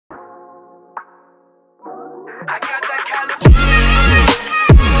I got that California.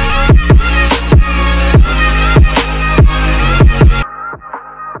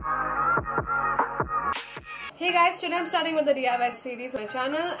 Hey guys, today I'm starting with the D.I.Y series on my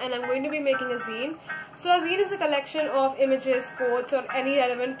channel and I'm going to be making a zine. So a zine is a collection of images, quotes or any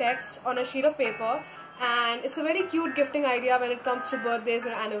relevant text on a sheet of paper, and it's a very cute gifting idea when it comes to birthdays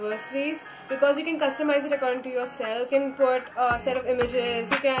or anniversaries because you can customize it according to yourself. You can put a set of images,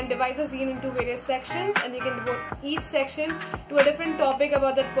 you can divide the zine into various sections and you can devote each section to a different topic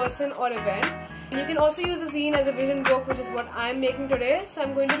about that person or event. You can also use a zine as a vision book, which is what I'm making today. So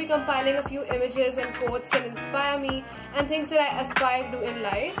I'm going to be compiling a few images and quotes that inspire me and things that I aspire to do in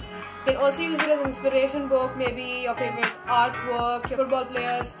life. You can also use it as an inspiration book, maybe your favorite artwork, your football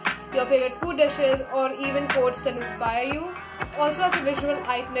players, your favorite food dishes, or even quotes that inspire you. Also as a visual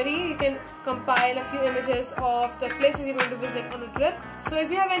itinerary, you can compile a few images of the places you're going to visit on a trip. So if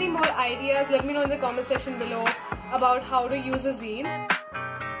you have any more ideas, let me know in the comment section below about how to use a zine.